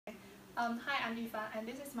Hi, I'm Yifan, and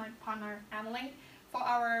this is my partner, Emily. For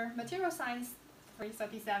our Material Science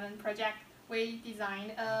 337 project, we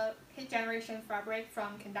designed a heat generation fabric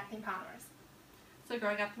from conducting polymers. So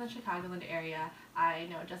growing up in the Chicagoland area, I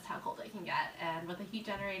know just how cold it can get, and with a heat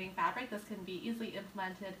generating fabric, this can be easily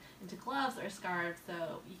implemented into gloves or scarves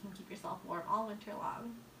so you can keep yourself warm all winter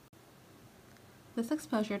long. This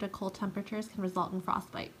exposure to cold temperatures can result in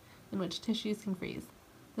frostbite, in which tissues can freeze.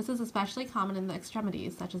 This is especially common in the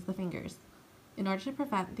extremities, such as the fingers. In order to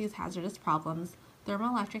prevent these hazardous problems,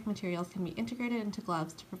 thermoelectric materials can be integrated into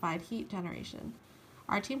gloves to provide heat generation.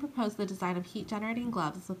 Our team proposed the design of heat-generating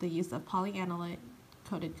gloves with the use of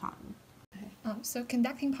polyaniline-coated cotton. So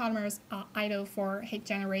conducting polymers are ideal for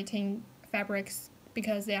heat-generating fabrics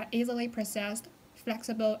because they are easily processed,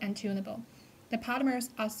 flexible, and tunable. The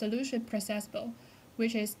polymers are solution processable,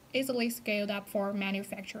 which is easily scaled up for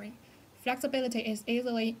manufacturing. Flexibility is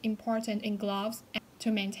easily important in gloves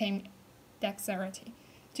to maintain dexterity.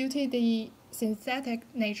 Due to the synthetic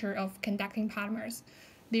nature of conducting polymers,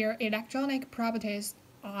 their electronic properties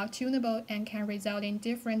are tunable and can result in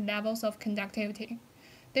different levels of conductivity.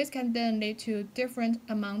 This can then lead to different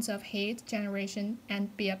amounts of heat generation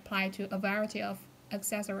and be applied to a variety of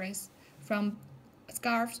accessories, from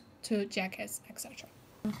scarves to jackets, etc.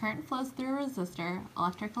 When current flows through a resistor,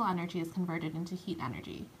 electrical energy is converted into heat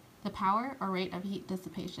energy. The power or rate of heat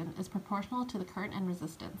dissipation is proportional to the current and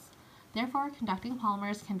resistance. Therefore, conducting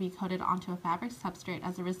polymers can be coated onto a fabric substrate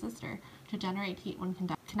as a resistor to generate heat when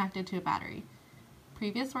connected to a battery.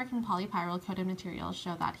 Previous work in polypyrrole-coated materials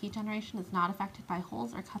show that heat generation is not affected by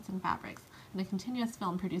holes or cuts in fabrics, and a continuous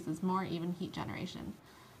film produces more even heat generation.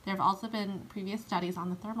 There have also been previous studies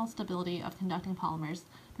on the thermal stability of conducting polymers,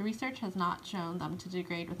 but research has not shown them to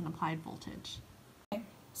degrade with an applied voltage.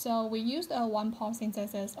 So we used a one-part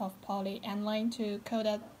synthesis of polyaniline to coat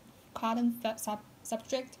a cotton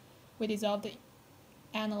substrate. We dissolved the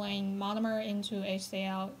aniline monomer into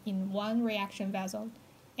HCl in one reaction vessel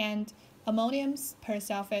and ammonium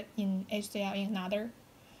persulfate in HCl in another.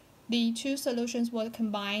 The two solutions were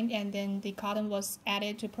combined and then the cotton was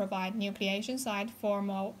added to provide nucleation site for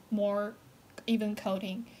more even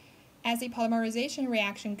coating. As the polymerization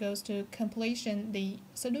reaction goes to completion, the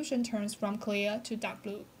solution turns from clear to dark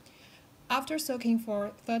blue. After soaking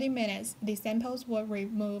for 30 minutes, the samples were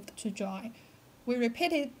removed to dry. We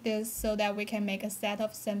repeated this so that we can make a set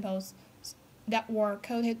of samples that were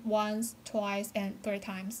coated once, twice, and 3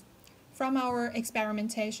 times. From our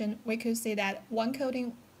experimentation, we could see that one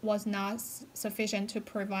coating was not sufficient to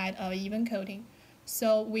provide an even coating,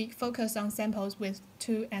 so we focused on samples with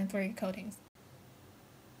 2 and 3 coatings.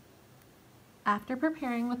 After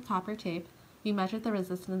preparing with copper tape, we measured the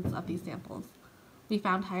resistance of these samples. We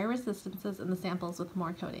found higher resistances in the samples with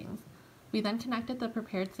more coatings. We then connected the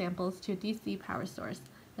prepared samples to a DC power source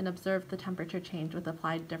and observed the temperature change with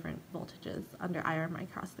applied different voltages under IR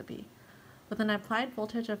microscopy. With an applied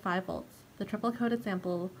voltage of 5 volts, the triple-coated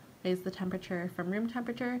sample raised the temperature from room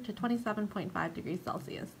temperature to 27.5 degrees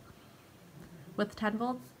Celsius. With 10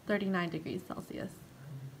 volts, 39 degrees Celsius.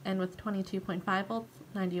 And with 22.5 volts,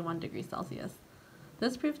 91 degrees Celsius.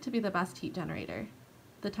 This proved to be the best heat generator.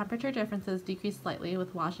 The temperature differences decreased slightly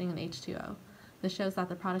with washing in H2O. This shows that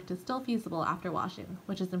the product is still feasible after washing,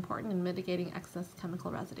 which is important in mitigating excess chemical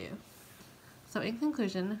residue. So in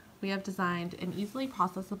conclusion, we have designed an easily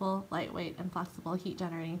processable, lightweight, and flexible heat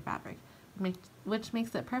generating fabric, which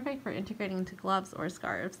makes it perfect for integrating into gloves or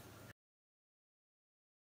scarves.